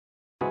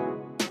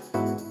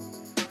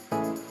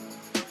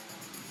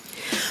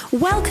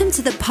Welcome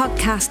to the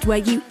podcast where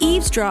you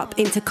eavesdrop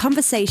into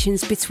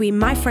conversations between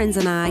my friends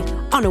and I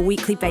on a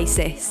weekly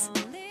basis.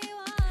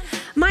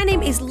 My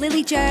name is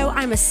Lily Jo.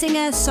 I'm a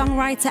singer,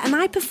 songwriter, and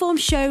I perform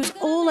shows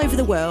all over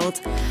the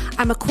world.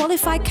 I'm a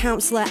qualified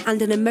counsellor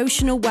and an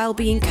emotional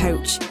wellbeing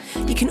coach.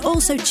 You can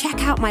also check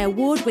out my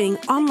award-winning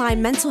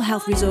online mental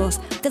health resource,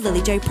 The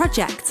Lily Jo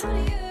Project.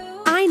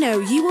 I know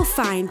you will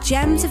find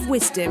gems of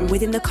wisdom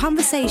within the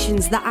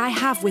conversations that I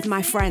have with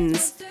my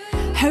friends.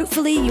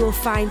 Hopefully you will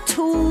find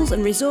tools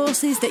and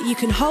resources that you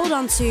can hold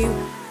on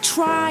to,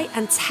 try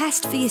and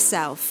test for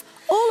yourself,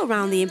 all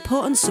around the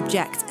important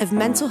subject of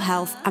mental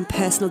health and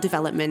personal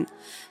development.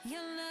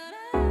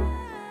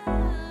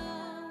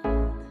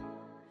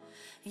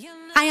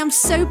 I am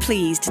so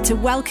pleased to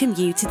welcome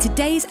you to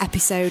today's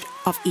episode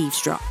of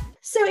Eavesdrop.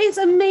 So it's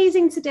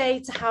amazing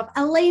today to have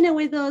Elena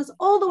with us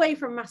all the way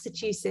from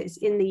Massachusetts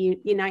in the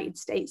United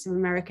States of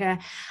America.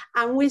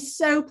 And we're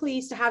so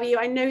pleased to have you.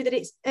 I know that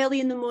it's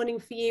early in the morning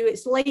for you.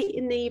 It's late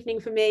in the evening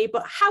for me,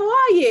 but how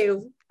are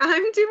you?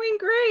 I'm doing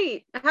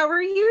great. How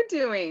are you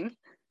doing?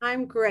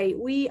 I'm great.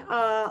 We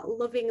are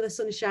loving the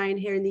sunshine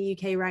here in the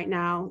UK right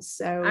now.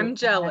 So I'm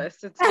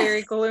jealous. It's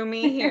very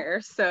gloomy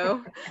here.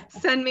 So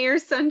send me your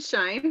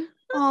sunshine.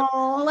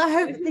 Oh, well, I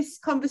hope this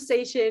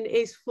conversation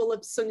is full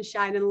of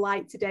sunshine and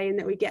light today, and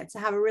that we get to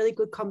have a really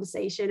good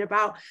conversation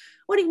about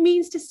what it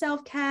means to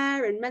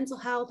self-care and mental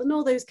health and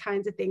all those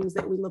kinds of things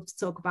that we love to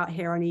talk about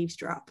here on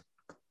Eavesdrop.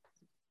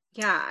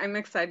 Yeah, I'm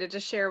excited to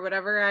share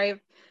whatever I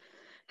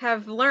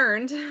have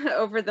learned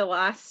over the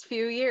last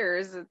few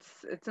years.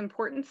 It's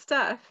important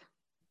stuff.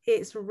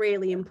 It's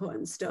really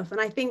important stuff. And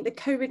I think the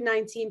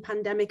COVID-19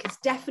 pandemic has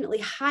definitely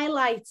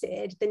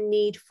highlighted the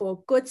need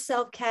for good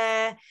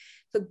self-care,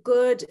 for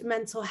good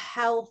mental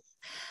health.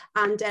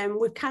 And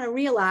we've kind of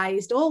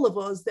realized, all of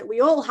us, that we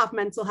all have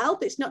mental health.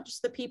 It's not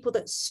just the people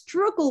that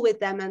struggle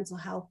with their mental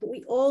health, but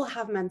we all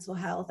have mental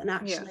health. And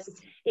actually, yes,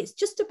 it's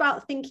just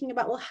about thinking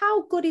about, well,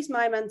 how good is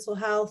my mental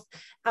health?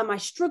 Am I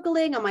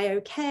struggling? Am I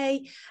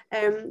okay?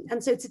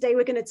 And so today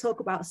we're going to talk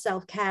about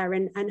self-care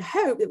and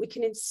hope that we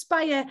can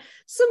inspire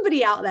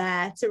somebody out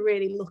there to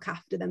really look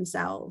after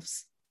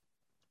themselves.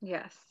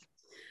 Yes.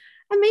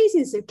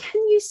 Amazing. So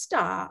can you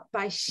start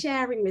by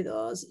sharing with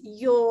us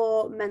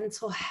your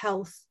mental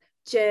health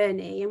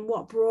journey and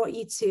what brought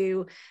you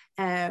to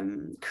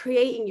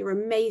creating your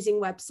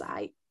amazing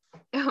website?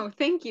 Oh,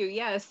 thank you.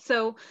 Yes.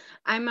 So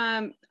I'm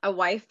a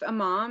wife, a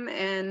mom,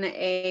 and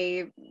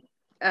a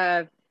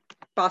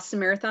Boston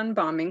Marathon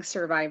bombing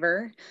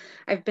survivor.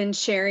 I've been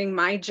sharing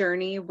my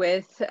journey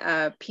with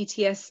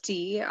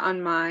PTSD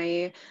on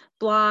my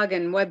blog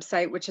and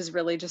website, which is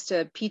really just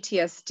a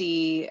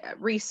PTSD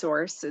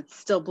resource.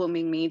 It's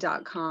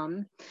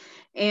stillbloomingme.com.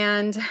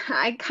 And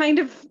I kind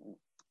of,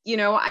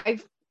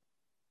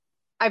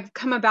 I've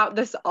come about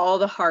this all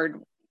the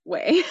hard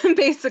way,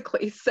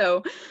 basically.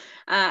 So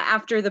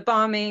after the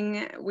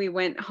bombing, we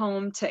went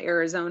home to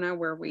Arizona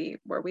where we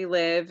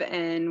live,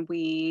 and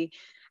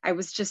I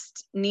was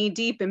just knee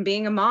deep in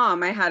being a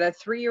mom. I had a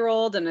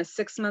 3-year-old and a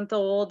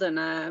 6-month-old and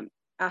a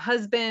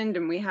husband,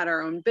 and we had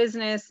our own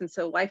business. And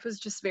so life was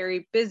just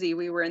very busy.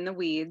 We were in the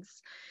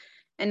weeds,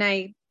 and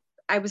I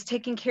was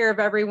taking care of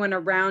everyone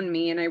around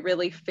me, and I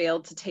really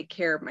failed to take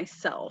care of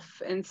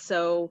myself. And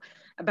so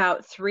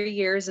about 3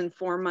 years and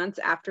 4 months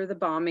after the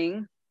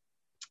bombing,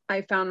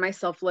 I found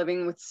myself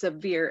living with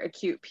severe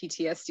acute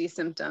PTSD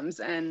symptoms.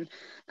 And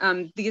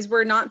these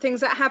were not things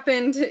that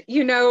happened,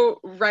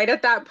 right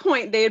at that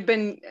point.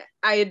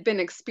 I had been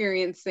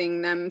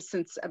experiencing them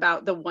since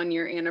about the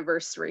 1-year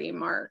anniversary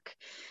mark.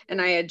 And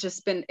I had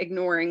just been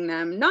ignoring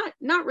them,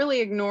 not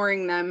really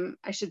ignoring them.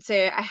 I should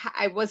say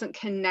I wasn't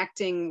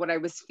connecting what I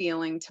was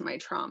feeling to my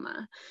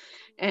trauma.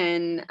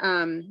 And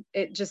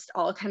it just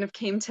all kind of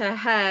came to a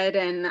head,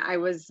 and I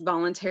was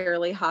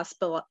voluntarily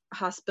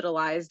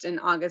hospitalized in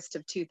August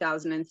of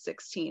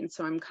 2016.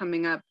 So I'm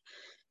coming up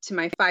to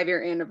my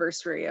 5-year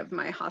anniversary of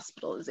my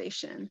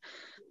hospitalization.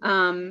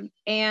 And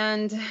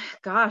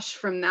gosh,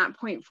 from that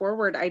point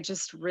forward, I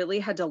just really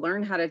had to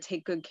learn how to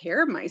take good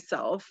care of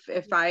myself.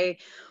 If I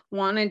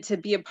wanted to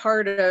be a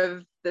part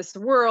of this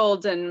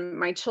world and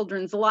my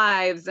children's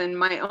lives and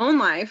my own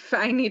life,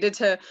 I needed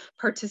to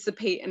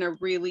participate in a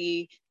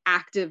really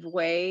active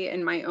way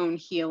in my own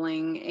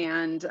healing.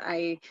 And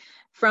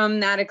from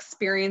that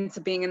experience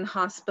of being in the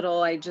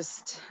hospital, I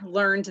just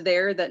learned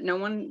there that no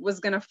one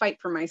was going to fight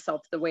for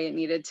myself the way it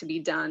needed to be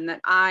done,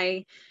 that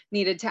I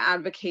needed to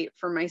advocate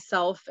for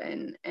myself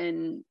and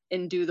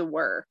do the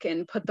work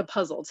and put the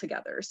puzzle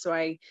together. So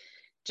I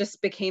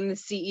just became the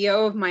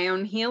CEO of my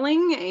own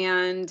healing,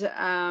 and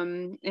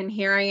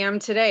here I am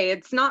today.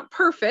 It's not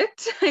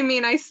perfect. I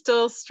mean, I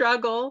still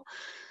struggle,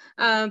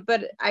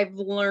 but I've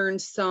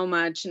learned so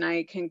much, and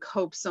I can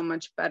cope so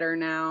much better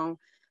now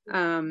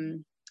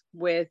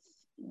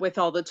with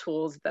all the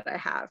tools that I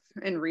have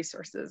and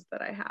resources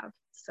that I have.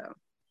 So.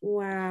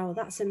 Wow,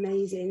 that's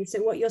amazing.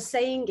 So what you're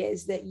saying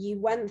is that you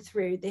went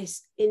through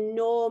this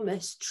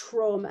enormous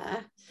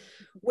trauma,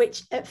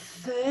 which at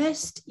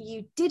first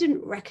you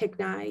didn't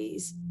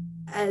recognize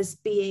as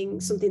being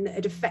something that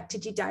had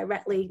affected you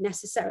directly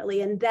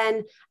necessarily. And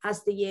then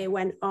as the year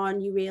went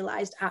on, you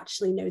realized,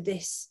 actually, no,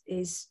 this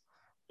is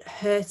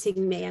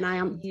hurting me, and I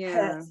am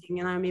hurting,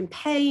 and I'm in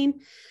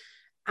pain.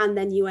 And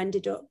then you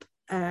ended up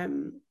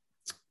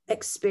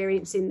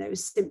experiencing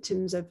those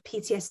symptoms of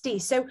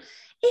PTSD. So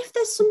if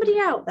there's somebody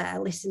out there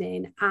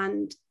listening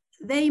and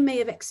they may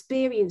have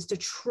experienced a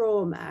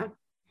trauma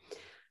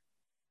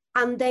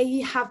and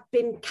they have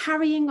been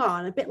carrying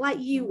on a bit like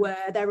you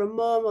were, they're a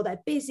mom or they're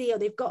busy or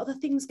they've got other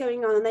things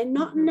going on and they're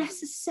not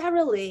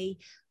necessarily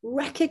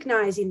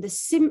recognizing the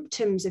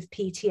symptoms of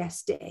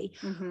PTSD.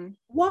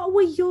 What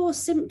were your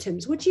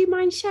symptoms? Would you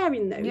mind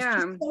sharing those?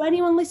 Just so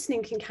anyone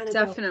listening can kind of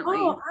definitely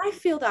go, oh, I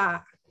feel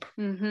that.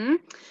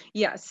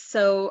 Yes.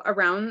 So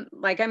around,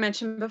 like I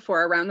mentioned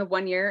before, around the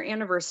 1-year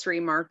anniversary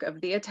mark of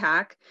the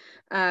attack,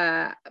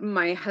 the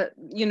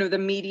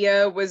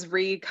media was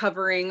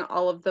recovering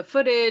all of the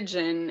footage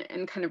and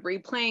kind of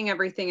replaying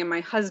everything. And my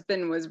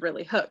husband was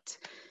really hooked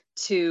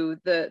to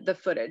the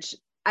footage.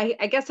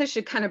 I guess I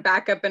should kind of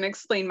back up and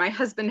explain. My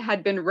husband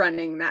had been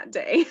running that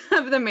day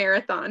of the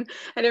marathon.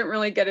 I didn't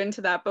really get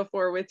into that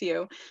before with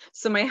you.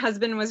 So my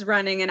husband was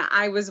running and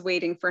I was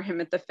waiting for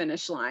him at the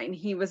finish line.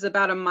 He was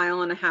about 1.5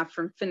 miles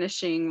from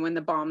finishing when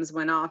the bombs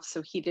went off.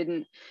 So he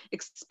didn't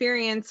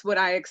experience what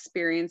I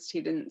experienced.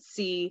 He didn't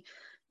see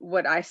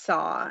what I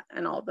saw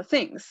and all the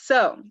things.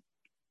 So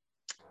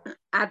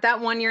at that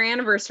 1-year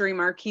anniversary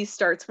mark, he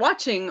starts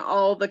watching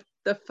all the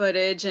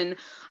footage and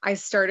I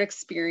start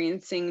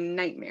experiencing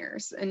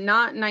nightmares, and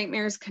not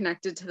nightmares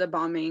connected to the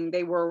bombing.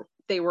 They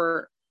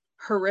were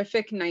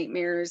horrific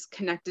nightmares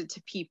connected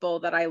to people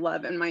that I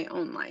love in my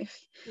own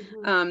life.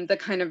 The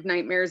kind of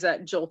nightmares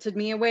that jolted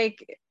me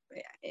awake.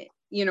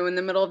 In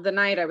the middle of the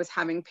night, I was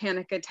having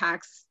panic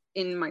attacks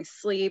in my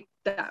sleep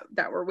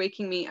that were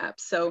waking me up.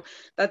 So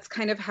that's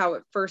kind of how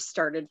it first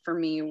started for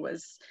me,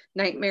 was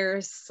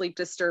nightmares, sleep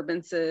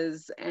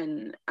disturbances,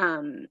 and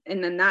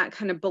then that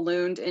kind of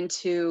ballooned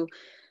into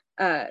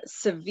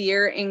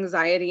severe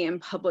anxiety in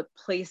public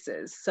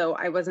places. So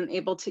I wasn't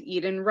able to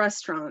eat in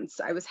restaurants.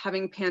 I was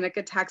having panic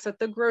attacks at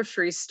the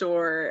grocery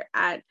store,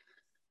 at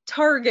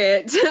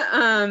Target.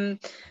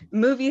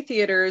 Movie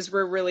theaters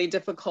were really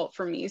difficult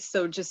for me.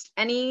 So just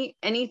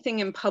anything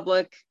in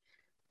public,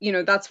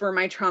 that's where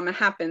my trauma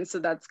happened. So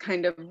that's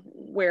kind of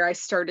where I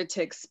started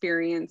to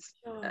experience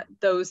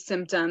those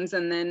symptoms.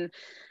 And then,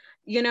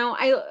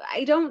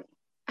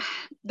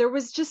 there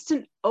was just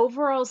an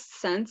overall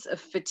sense of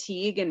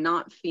fatigue and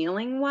not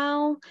feeling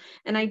well.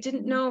 And I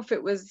didn't know if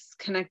it was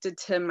connected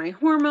to my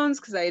hormones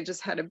because I had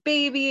just had a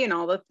baby and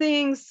all the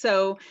things.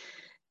 So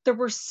there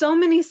were so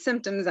many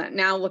symptoms that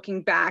now,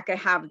 looking back, I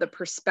have the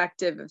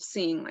perspective of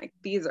seeing like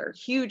these are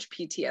huge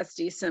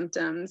PTSD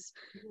symptoms.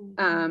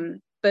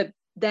 But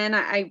then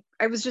I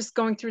was just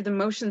going through the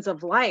motions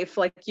of life,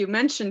 like you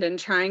mentioned, and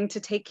trying to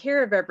take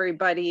care of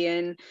everybody.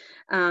 And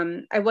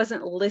I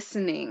wasn't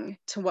listening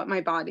to what my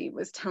body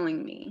was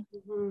telling me.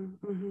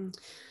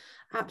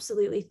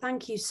 Absolutely.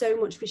 Thank you so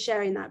much for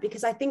sharing that,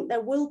 because I think there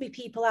will be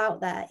people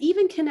out there,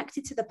 even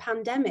connected to the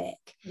pandemic,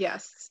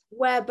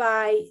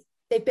 whereby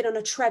they've been on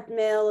a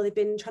treadmill, or they've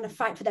been trying to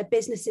fight for their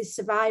business's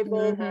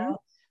survival, or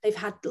they've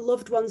had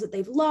loved ones that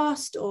they've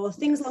lost, or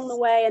things along the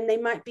way, and they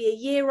might be a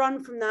year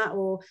on from that,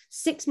 or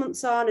 6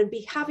 months on, and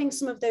be having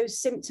some of those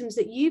symptoms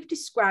that you've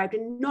described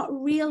and not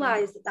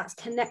realize that that's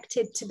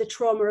connected to the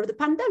trauma of the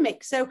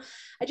pandemic. So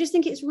I just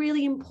think it's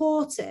really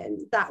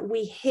important that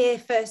we hear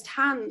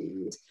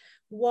firsthand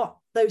what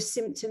those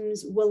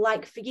symptoms were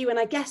like for you. And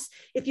I guess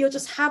if you're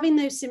just having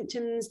those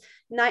symptoms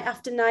night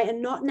after night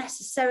and not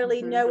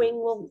necessarily knowing,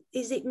 well,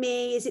 is it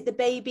me? Is it the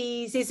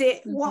babies? Is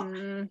it what?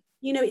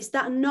 It's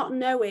that not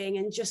knowing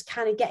and just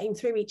kind of getting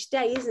through each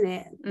day, isn't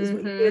it? Is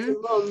what you do as a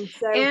mom.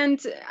 So.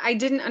 And I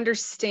didn't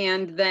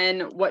understand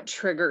then what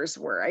triggers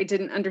were. I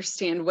didn't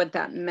understand what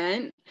that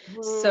meant.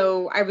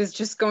 So I was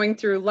just going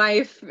through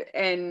life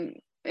and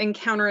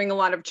encountering a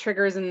lot of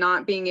triggers and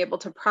not being able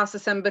to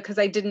process them because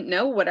I didn't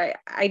know what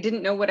I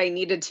didn't know what I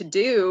needed to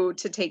do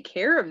to take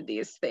care of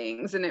these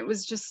things. And it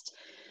was just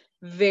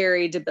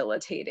very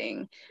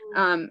debilitating.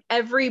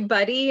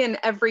 Everybody and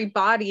every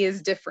body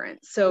is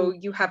different. So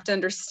you have to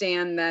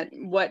understand that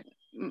what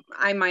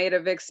I might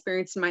have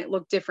experienced might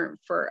look different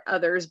for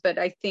others. But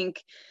I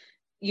think,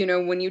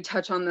 when you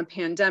touch on the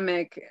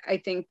pandemic, I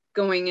think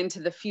going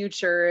into the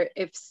future,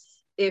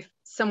 if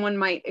someone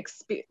might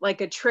experience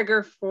like a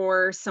trigger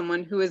for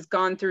someone who has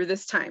gone through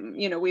this time,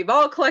 we've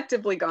all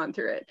collectively gone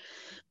through it,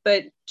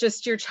 but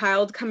just your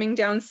child coming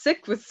down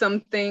sick with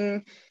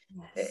something,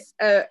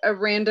 a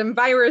random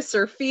virus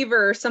or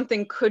fever or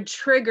something could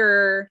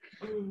trigger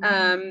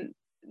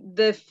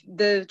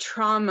the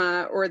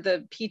trauma or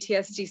the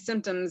PTSD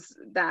symptoms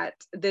that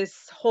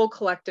this whole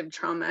collective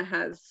trauma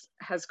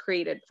has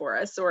created for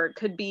us. Or it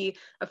could be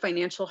a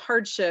financial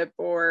hardship,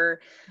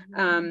 or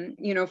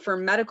for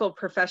medical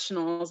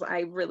professionals,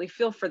 I really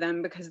feel for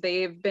them because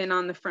they've been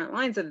on the front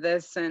lines of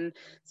this, and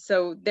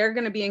so they're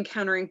going to be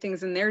encountering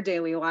things in their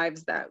daily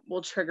lives that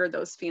will trigger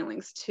those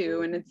feelings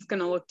too, and it's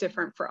going to look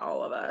different for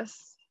all of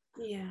us.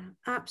 Yeah,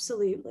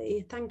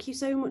 absolutely. Thank you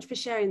so much for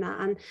sharing that.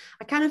 And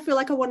I kind of feel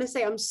like I want to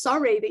say I'm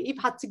sorry that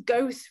you've had to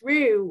go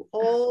through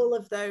all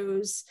of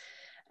those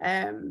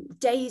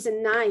days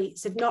and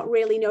nights of not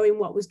really knowing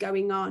what was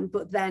going on.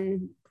 But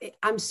then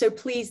I'm so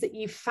pleased that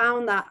you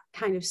found that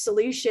kind of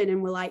solution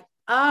and were like,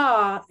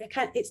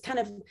 it's kind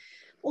of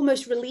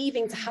almost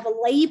relieving to have a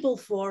label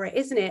for it,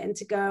 isn't it? And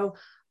to go,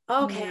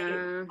 okay,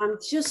 Yeah. I'm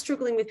just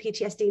struggling with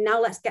PTSD. Now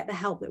let's get the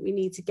help that we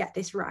need to get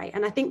this right.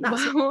 And I think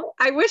that's Well,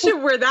 I wish it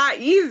were that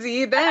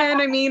easy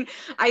then. I mean,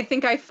 I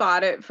think I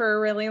fought it for a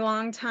really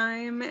long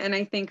time. And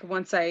I think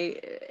once I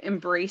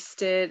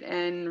embraced it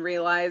and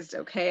realized,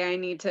 okay, I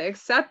need to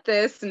accept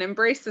this and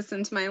embrace this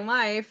into my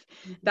life,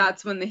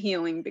 that's when the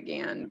healing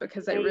began,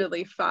 because I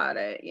really fought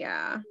it.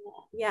 Yeah.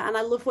 Yeah. And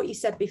I love what you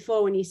said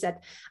before when you said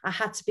I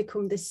had to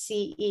become the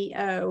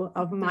CEO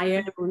of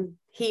my own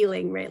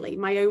healing, really,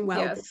 my own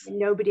well-being. Yes.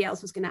 Nobody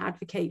else was going to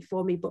advocate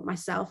for me but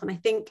myself. And I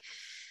think,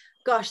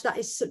 gosh, that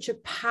is such a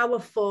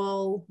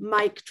powerful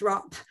mic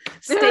drop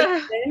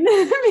statement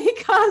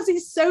because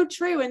it's so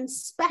true. And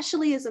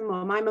especially as a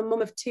mom, I'm a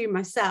mom of two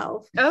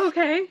myself.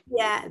 Okay.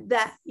 Yeah,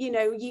 that, you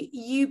know,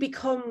 you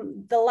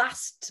become the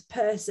last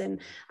person.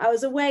 I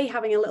was away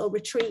having a little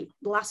retreat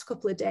the last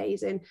couple of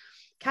days and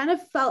kind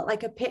of felt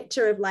like a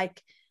picture of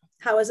like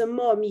how as a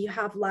mom you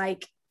have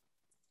like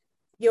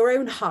your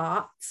own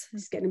heart.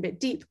 It's getting a bit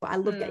deep, but I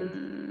love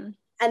getting.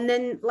 And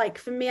then like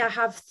for me, I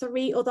have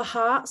 3 other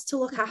hearts to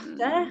look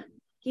after,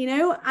 you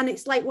know, and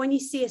it's like when you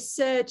see a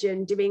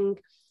surgeon doing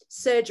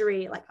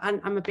surgery, like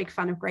I'm a big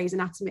fan of Grey's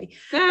Anatomy.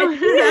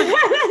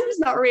 It's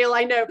not real,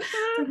 I know.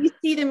 But you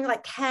see them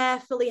like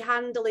carefully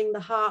handling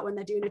the heart when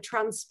they're doing a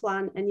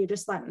transplant, and you're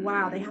just like,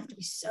 wow, they have to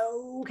be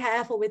so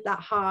careful with that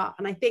heart.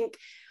 And I think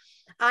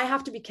I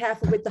have to be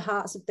careful with the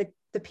hearts of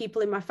the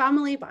people in my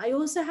family, but I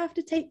also have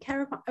to take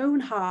care of my own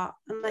heart.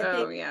 And I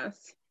think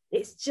yes.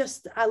 It's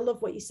just, I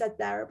love what you said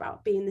there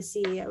about being the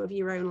CEO of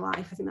your own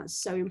life. I think that's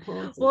so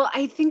important. Well,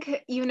 I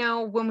think, you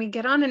know, when we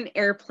get on an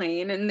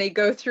airplane and they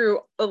go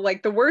through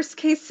like the worst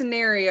case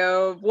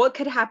scenario of what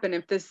could happen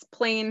if this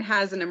plane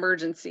has an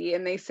emergency,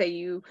 and they say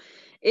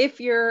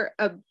if you're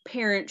a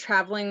parent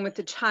traveling with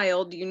a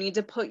child, you need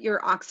to put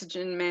your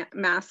oxygen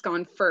mask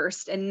on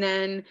first and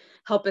then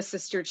help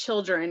assist your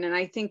children. And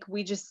I think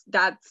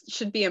that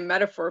should be a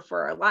metaphor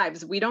for our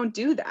lives. We don't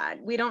do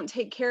that. We don't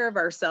take care of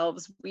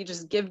ourselves. We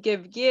just give.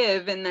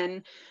 And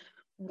then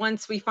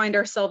once we find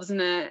ourselves in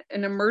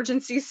an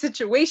emergency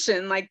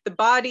situation, like the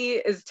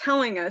body is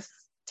telling us,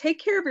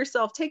 take care of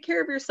yourself,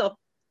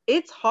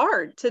 it's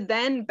hard to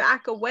then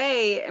back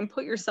away and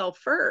put yourself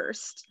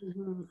first.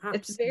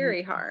 It's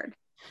very hard.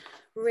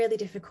 Really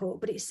difficult,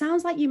 but it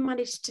sounds like you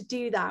managed to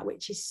do that,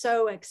 which is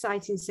so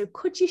exciting. So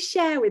could you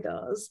share with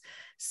us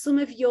some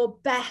of your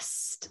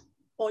best,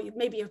 or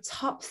maybe your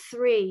top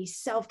 3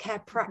 self-care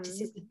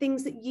practices, the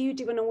things that you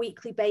do on a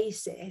weekly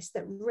basis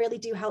that really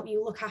do help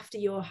you look after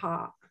your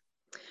heart?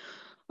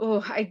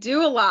 Oh, I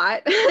do a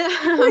lot.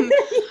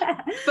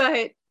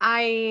 But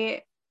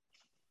I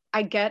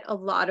get a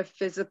lot of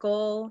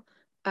physical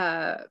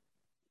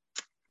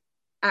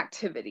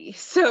activity.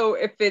 So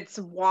if it's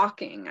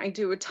walking, I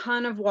do a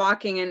ton of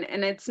walking,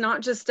 and it's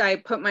not just I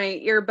put my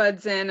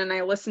earbuds in and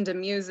I listen to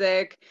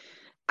music.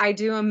 I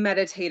do a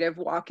meditative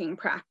walking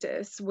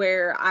practice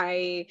where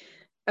I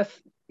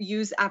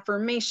use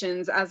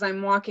affirmations as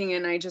I'm walking,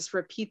 and I just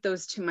repeat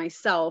those to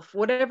myself,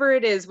 whatever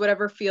it is,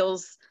 whatever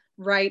feels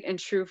right and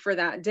true for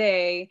that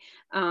day,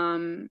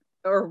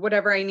 or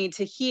whatever I need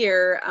to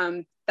hear.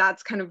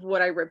 That's kind of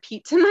what I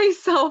repeat to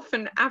myself.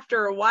 And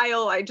after a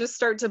while, I just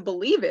start to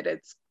believe it.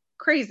 It's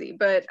crazy,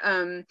 but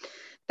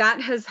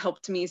that has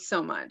helped me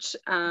so much.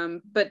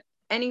 But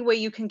any way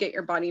you can get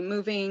your body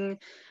moving,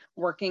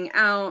 working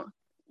out,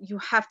 you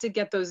have to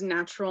get those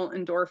natural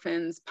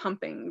endorphins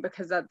pumping,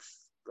 because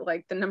that's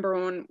like the number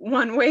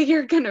one way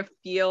you're gonna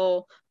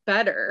feel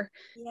better.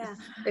 Yeah.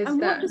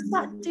 And what does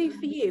that do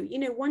for you? You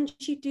know, once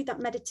you do that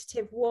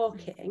meditative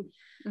walking,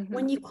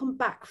 when you come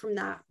back from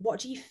that,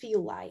 what do you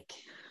feel like?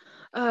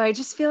 I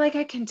just feel like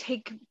I can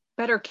take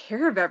better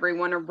care of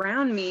everyone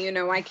around me. You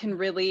know, I can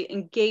really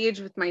engage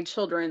with my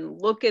children,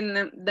 look them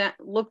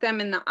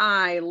in the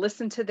eye,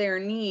 listen to their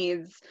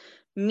needs,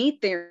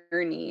 meet their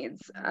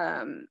needs.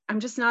 I'm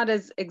just not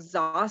as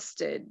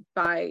exhausted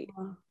by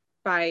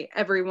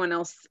everyone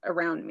else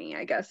around me.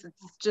 I guess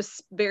it's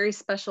just very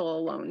special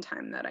alone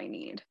time that I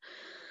need.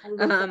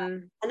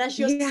 And as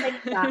you're saying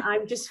that,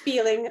 I'm just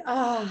feeling,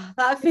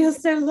 that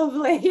feels so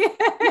lovely.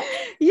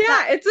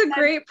 Yeah, it's a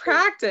great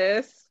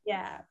practice.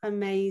 Yeah,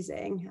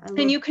 amazing.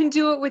 And you can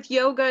do it with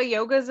yoga.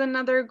 Yoga is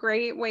another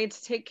great way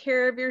to take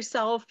care of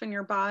yourself and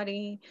your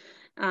body.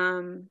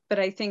 But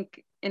I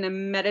think in a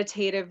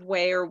meditative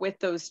way, or with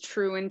those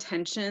true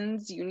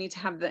intentions, you need to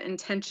have the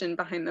intention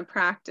behind the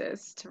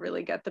practice to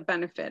really get the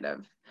benefit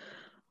of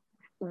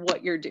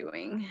what you're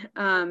doing.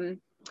 And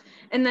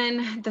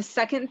then the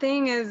second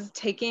thing is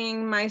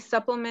taking my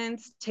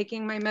supplements,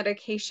 taking my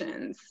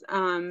medications.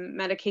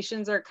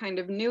 Medications are kind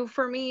of new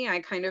for me. I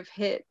kind of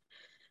hit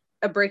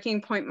a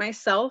breaking point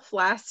myself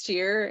last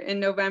year in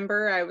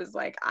November. I was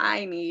like,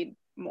 I need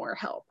more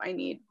help. I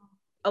need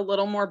a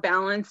little more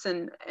balance,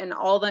 and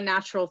all the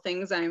natural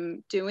things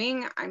I'm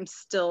doing, I'm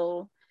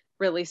still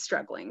really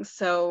struggling.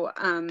 So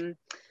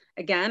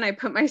again, I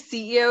put my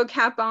CEO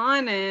cap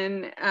on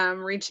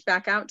and reached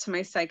back out to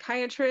my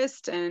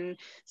psychiatrist. And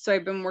so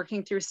I've been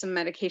working through some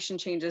medication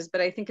changes,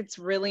 but I think it's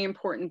really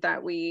important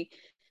that we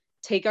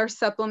take our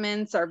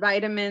supplements, our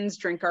vitamins,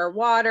 drink our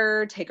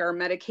water, take our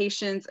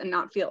medications, and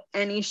not feel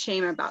any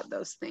shame about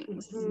those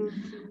things.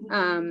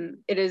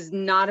 It is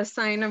not a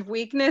sign of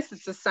weakness.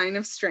 It's a sign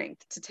of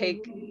strength to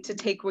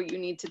take what you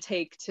need to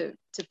take to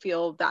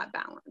feel that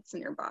balance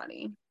in your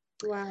body.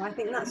 Wow, I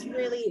think that's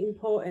really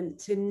important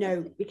to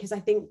note, because I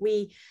think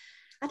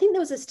there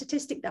was a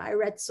statistic that I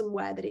read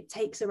somewhere that it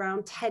takes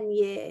around 10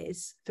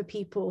 years for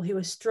people who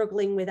are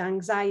struggling with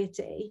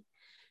anxiety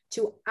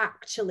to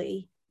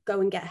actually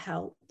go and get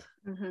help.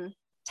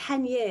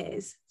 10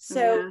 years.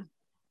 So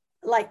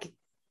like,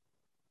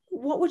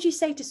 what would you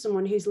say to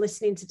someone who's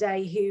listening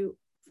today who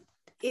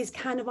is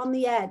kind of on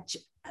the edge,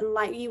 and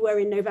like you were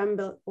in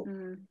November,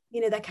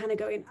 you know, they're kind of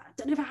going, I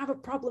don't know if I have a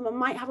problem, I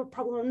might have a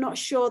problem, I'm not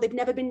sure, they've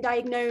never been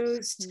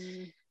diagnosed.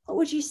 What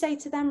would you say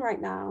to them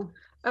right now?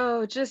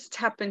 Oh, just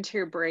tap into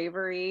your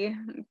bravery,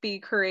 be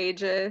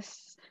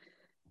courageous.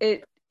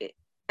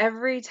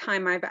 Every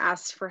time I've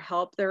asked for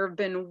help, there have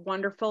been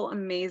wonderful,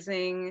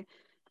 amazing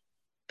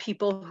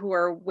people who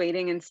are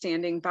waiting and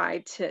standing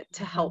by to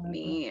help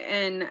me.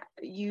 And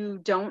you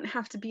don't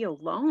have to be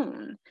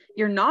alone.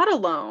 You're not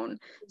alone.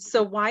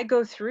 So why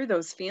go through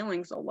those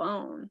feelings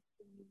alone?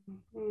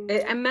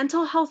 And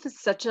mental health is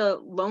such a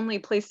lonely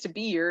place to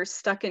be. You're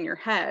stuck in your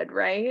head,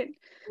 right?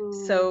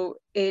 So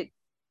it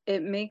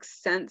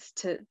makes sense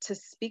to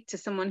speak to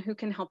someone who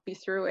can help you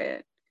through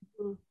it.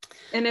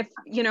 And if,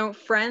 you know,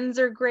 friends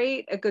are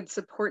great, a good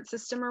support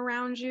system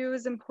around you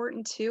is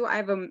important too. I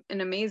have an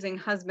amazing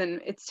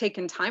husband. It's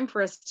taken time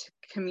for us to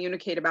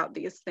communicate about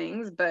these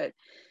things, but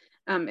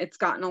it's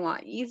gotten a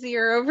lot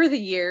easier over the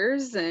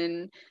years.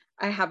 And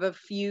I have a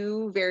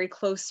few very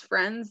close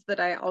friends that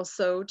I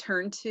also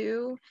turn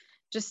to.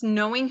 Just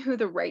knowing who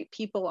the right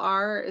people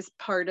are is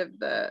part of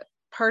the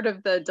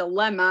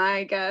dilemma,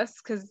 I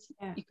guess, because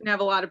you can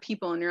have a lot of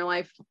people in your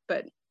life,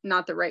 but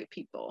not the right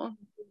people.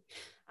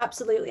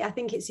 Absolutely. I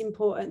think it's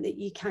important that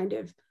you kind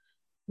of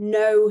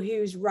know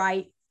who's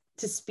right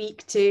to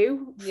speak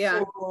to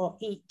for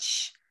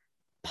each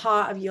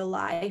part of your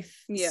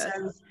life. Yes.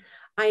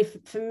 So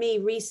for me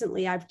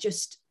recently, I've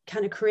just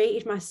kind of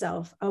created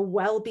myself a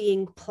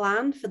well-being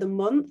plan for the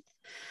month.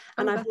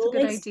 And that's a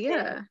good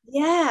idea.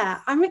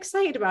 Yeah, I'm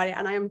excited about it.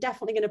 And I am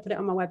definitely going to put it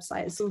on my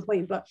website at some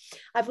point. But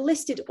I've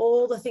listed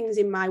all the things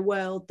in my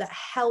world that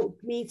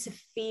help me to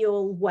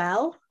feel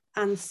well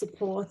and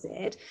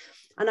supported.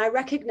 And I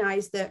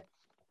recognize that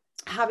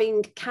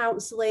having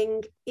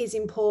counseling is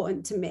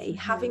important to me.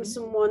 Having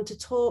someone to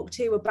talk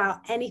to about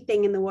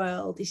anything in the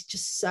world is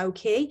just so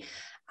key.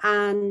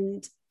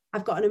 And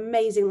I've got an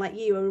amazing, like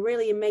you, a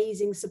really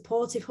amazing,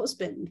 supportive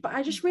husband. But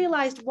I just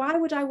realized, why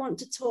would I want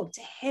to talk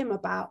to him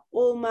about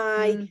all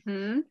my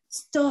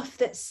stuff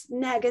that's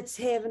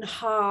negative and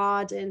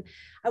hard? And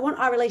I want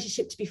our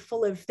relationship to be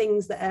full of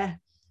things that are,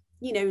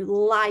 you know,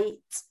 light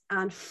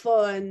and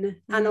fun.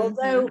 And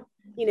although,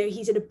 you know,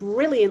 he's a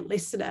brilliant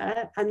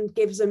listener and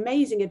gives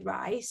amazing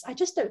advice, I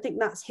just don't think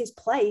that's his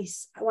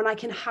place when I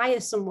can hire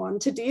someone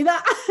to do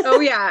that. Oh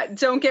yeah,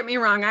 don't get me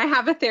wrong, I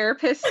have a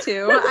therapist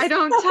too. I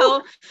don't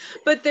tell,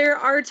 but there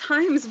are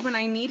times when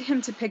I need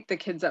him to pick the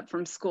kids up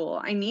from school.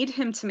 I need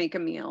him to make a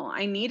meal.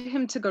 I need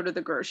him to go to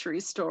the grocery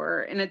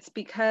store, and it's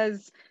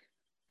because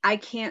I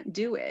can't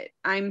do it.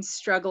 I'm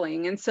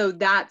struggling. And so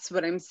that's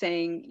what I'm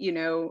saying, you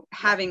know,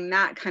 having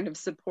that kind of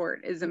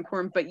support is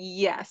important. But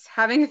yes,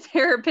 having a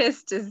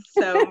therapist is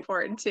so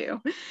important too.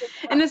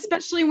 And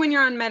especially when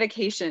you're on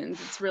medications,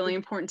 it's really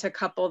important to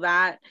couple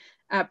that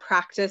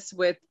practice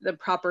with the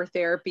proper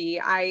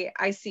therapy.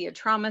 I see a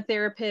trauma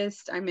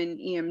therapist. I'm in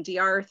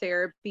EMDR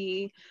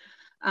therapy.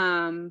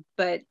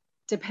 But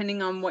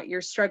depending on what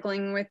you're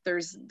struggling with,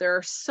 there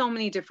are so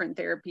many different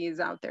therapies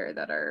out there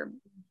that are,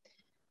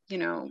 you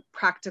know,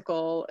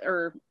 practical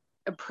or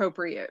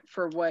appropriate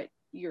for what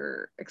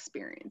you're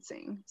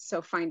experiencing.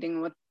 So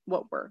finding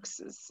what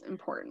works is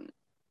important.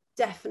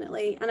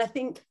 Definitely. And I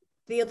think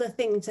the other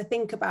thing to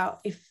think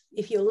about,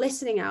 if you're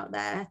listening out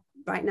there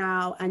right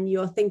now and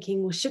you're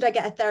thinking, well, should I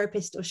get a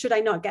therapist or should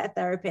I not get a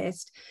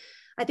therapist?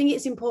 I think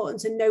it's important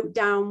to note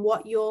down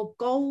what your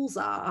goals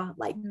are,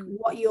 like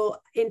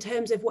in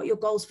terms of what your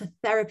goals for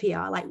therapy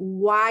are. Like,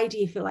 why do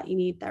you feel like you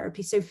need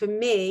therapy? So for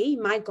me,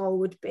 my goal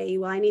would be,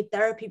 well, I need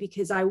therapy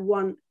because I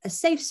want a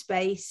safe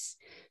space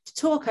to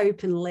talk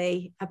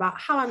openly about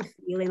how I'm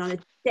feeling on a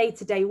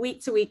day-to-day,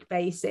 week-to-week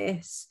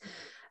basis,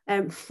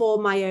 for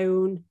my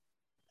own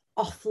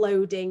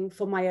offloading,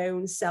 for my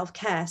own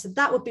self-care. So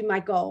that would be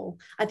my goal.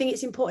 I think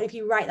it's important if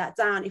you write that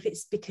down, if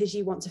it's because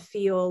you want to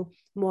feel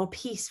more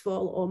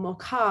peaceful or more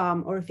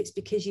calm, or if it's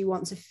because you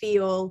want to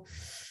feel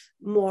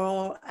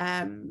more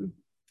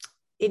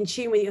in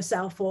tune with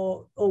yourself,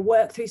 or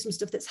work through some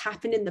stuff that's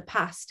happened in the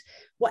past,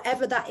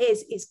 whatever that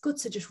is, it's good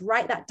to just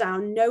write that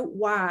down, note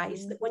why,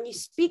 so that when you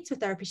speak to a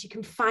therapist, you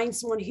can find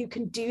someone who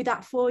can do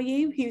that for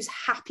you, who's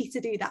happy to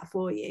do that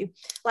for you.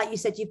 Like you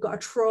said, you've got a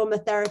trauma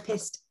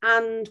therapist,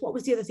 and what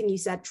was the other thing you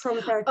said?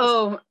 Trauma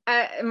therapist.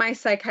 My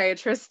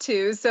psychiatrist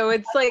too. So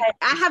it's like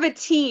I have a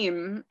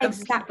team of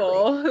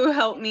people who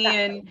help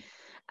me,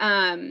 and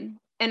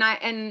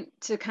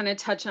to kind of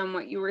touch on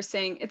what you were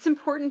saying, it's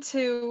important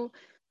to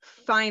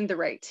find the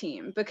right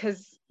team,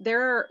 because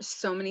there are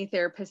so many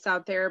therapists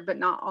out there, but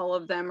not all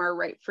of them are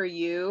right for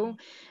you.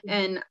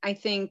 And I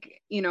think,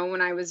 when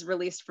I was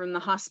released from the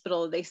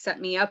hospital, they set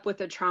me up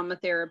with a trauma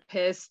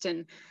therapist,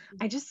 and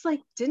I just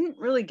didn't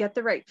really get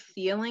the right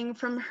feeling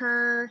from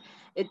her.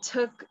 It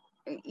took,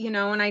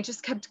 and I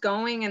just kept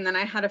going. And then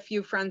I had a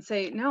few friends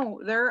say,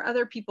 no, there are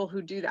other people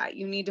who do that.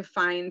 You need to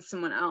find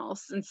someone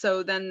else. And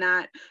so then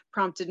that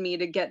prompted me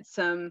to get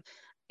some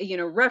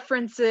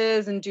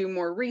references and do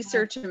more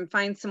research and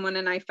find someone.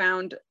 And I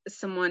found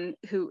someone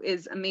who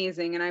is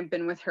amazing, and I've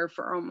been with her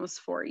for almost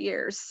 4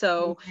 years.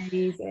 So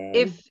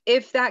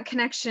if that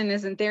connection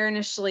isn't there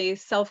initially,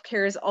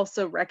 self-care is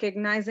also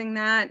recognizing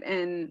that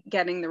and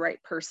getting the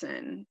right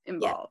person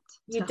involved.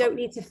 You don't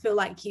need to feel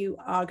like you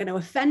are going to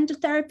offend a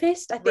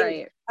therapist. I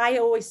think I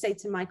always say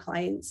to my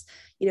clients,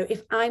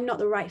 if I'm not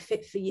the right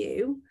fit for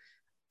you,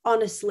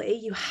 honestly,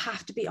 you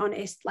have to be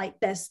honest.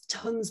 There's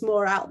tons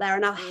more out there,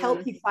 and I'll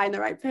help you find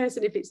the right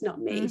person if it's not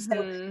me.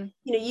 So,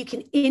 you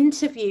can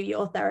interview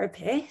your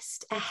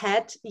therapist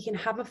ahead. You can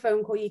have a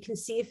phone call. You can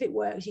see if it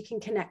works. You can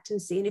connect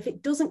and see. And if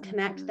it doesn't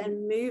connect,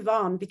 then move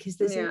on, because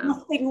there's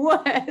nothing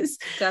worse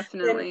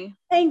than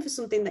paying for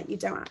something that you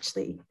don't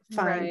actually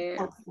find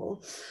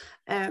helpful.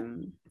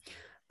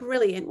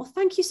 Brilliant. Well,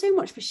 thank you so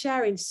much for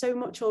sharing so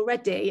much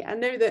already. I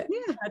know that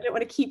I don't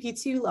want to keep you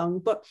too long,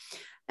 but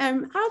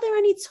are there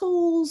any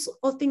tools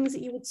or things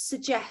that you would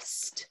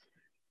suggest,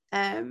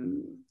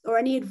 or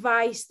any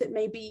advice that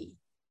maybe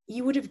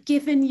you would have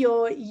given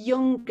your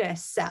younger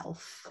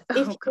self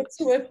if you were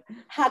to have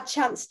had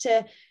chance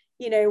to,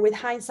 with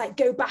hindsight,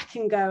 go back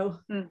and go,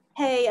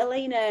 hey,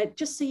 Elena,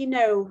 just so you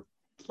know,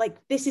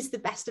 this is the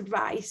best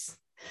advice?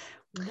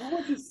 What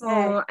would you say?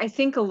 I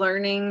think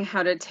learning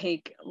how to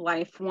take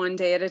life one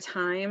day at a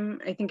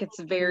time. I think it's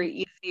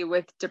very easy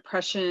with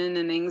depression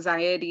and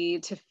anxiety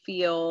to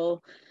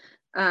feel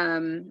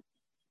that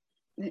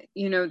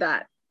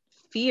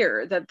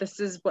fear that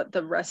this is what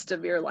the rest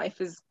of your life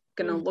is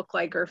going to look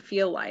like or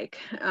feel like.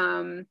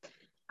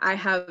 I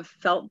have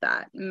felt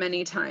that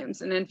many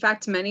times. And in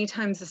fact, many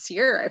times this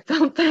year, I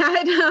felt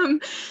that.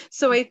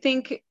 So I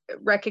think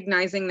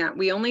recognizing that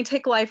we only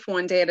take life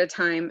one day at a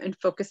time and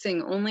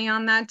focusing only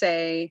on that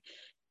day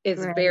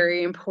is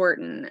very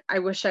important. I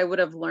wish I would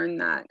have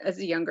learned that as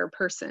a younger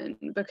person,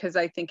 because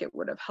I think it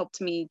would have helped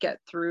me get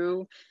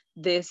through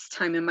this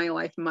time in my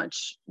life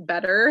much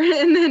better.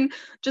 And then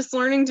just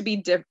learning to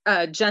be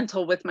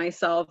gentle with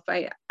myself.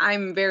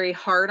 I'm very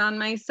hard on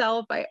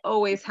myself. I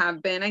always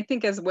have been. I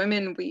think as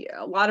women,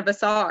 a lot of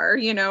us are,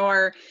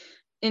 our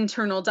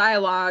internal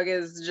dialogue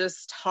is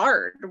just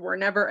hard. We're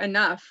never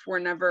enough. We're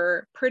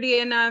never pretty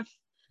enough,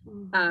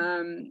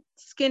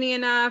 skinny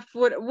enough,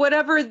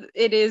 whatever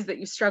it is that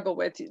you struggle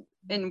with,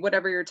 and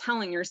whatever you're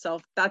telling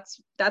yourself,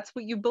 that's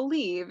what you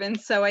believe. And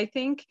so I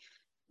think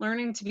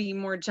learning to be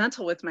more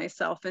gentle with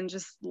myself and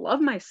just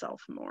love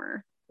myself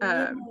more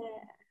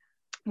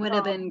would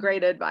have been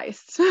great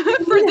advice for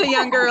the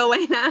younger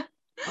Elena.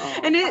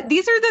 And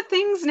these are the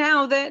things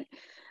now that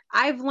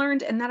I've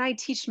learned and that I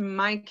teach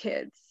my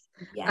kids.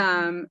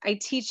 I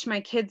teach my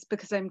kids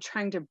because I'm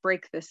trying to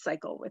break this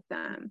cycle with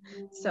them.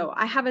 So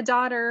I have a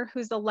daughter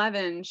who's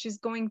 11. She's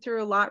going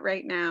through a lot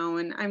right now,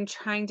 and I'm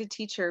trying to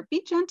teach her,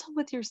 be gentle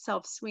with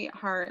yourself,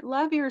 sweetheart.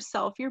 Love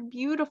yourself. You're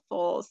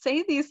beautiful.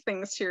 Say these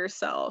things to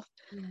yourself.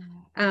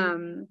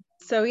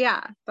 So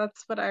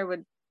that's what I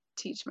would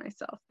teach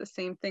myself. The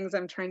same things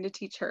I'm trying to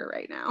teach her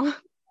right now.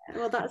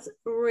 Well, that's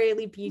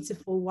really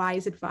beautiful,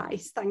 wise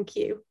advice. Thank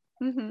you.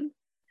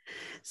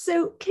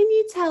 So can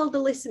you tell the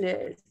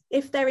listeners,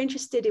 if they're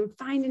interested in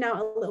finding out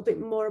a little bit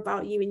more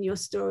about you and your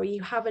story,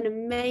 you have an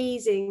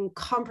amazing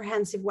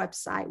comprehensive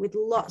website with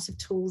lots of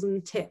tools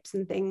and tips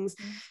and things.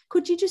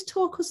 Could you just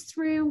talk us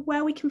through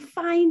where we can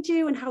find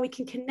you and how we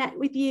can connect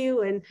with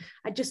you? And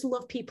I just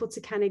love people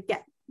to kind of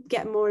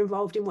get more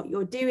involved in what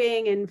you're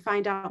doing and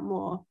find out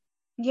more.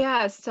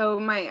 Yeah, so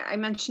I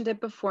mentioned it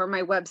before,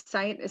 my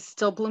website is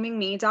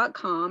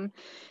stillbloomingme.com.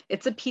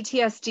 It's a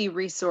PTSD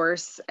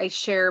resource. I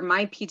share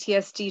my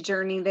PTSD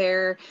journey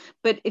there,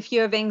 but if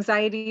you have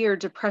anxiety or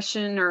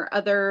depression or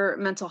other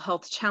mental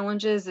health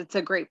challenges, it's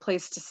a great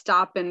place to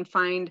stop and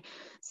find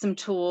some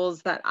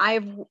tools that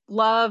I've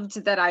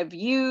loved, that I've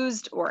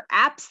used, or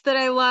apps that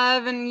I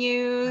love and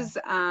use.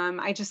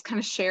 I just kind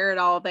of share it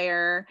all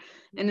there.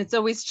 And it's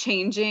always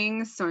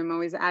changing, so I'm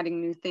always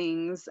adding new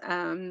things.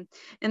 And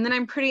then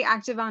I'm pretty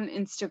active on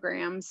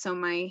Instagram, so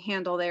my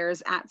handle there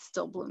is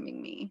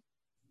 @stillbloomingme.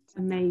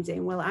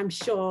 Amazing. Well, I'm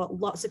sure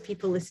lots of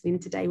people listening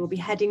today will be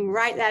heading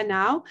right there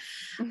now.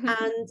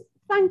 And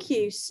thank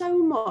you so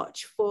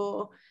much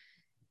for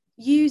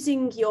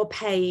using your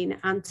pain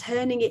and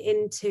turning it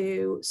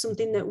into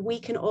something that we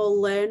can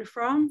all learn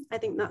from. I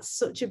think that's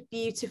such a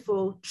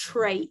beautiful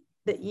trait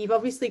that you've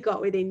obviously got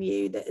within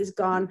you that has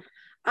gone,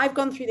 I've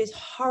gone through this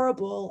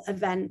horrible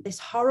event, this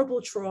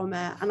horrible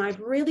trauma, and I've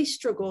really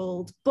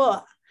struggled,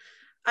 but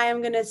I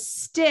am going to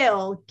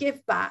still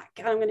give back.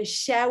 I'm going to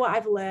share what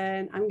I've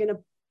learned. I'm going to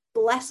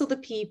bless other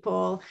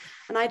people.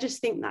 And I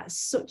just think that's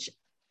such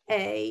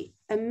a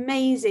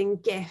amazing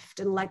gift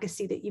and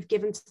legacy that you've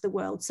given to the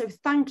world. So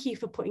thank you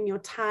for putting your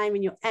time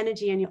and your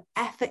energy and your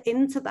effort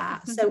into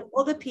that, so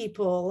other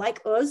people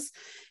like us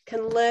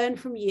can learn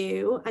from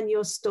you and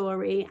your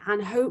story,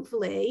 and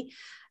hopefully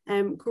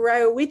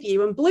grow with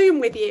you and bloom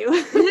with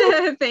you.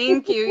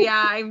 Thank you.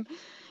 Yeah,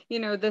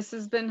 this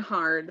has been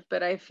hard,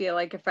 but I feel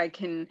like if I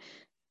can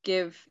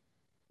give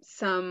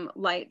some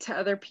light to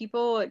other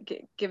people,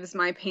 it gives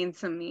my pain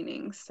some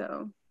meaning.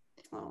 So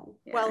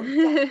well,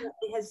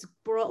 definitely has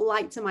brought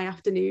light to my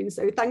afternoon.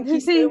 So thank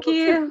you so much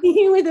for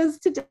being with us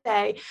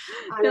today.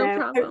 And, no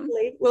problem.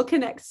 Hopefully we'll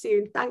connect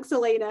soon. Thanks,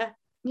 Elena.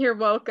 You're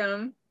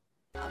welcome.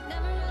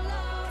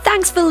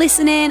 Thanks for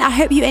listening. I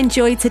hope you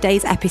enjoyed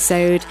today's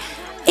episode.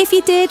 If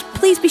you did,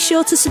 please be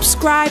sure to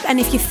subscribe. And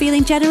if you're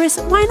feeling generous,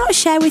 why not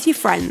share with your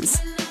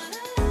friends?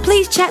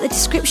 Please check the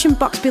description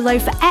box below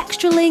for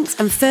extra links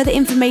and further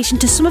information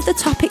to some of the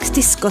topics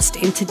discussed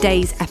in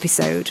today's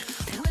episode.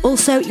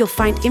 Also, you'll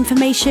find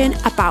information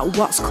about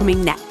what's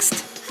coming next.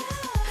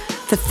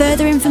 For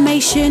further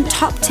information,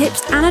 top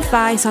tips and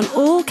advice on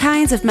all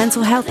kinds of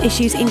mental health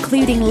issues,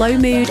 including low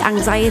mood,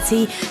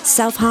 anxiety,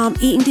 self-harm,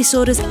 eating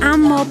disorders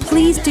and more,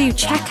 please do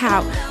check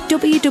out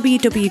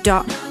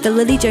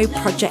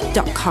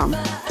www.thelilyjoproject.com.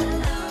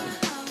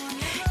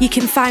 You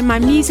can find my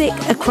music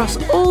across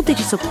all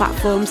digital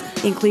platforms,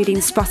 including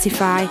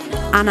Spotify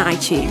and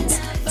iTunes.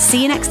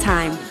 See you next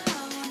time.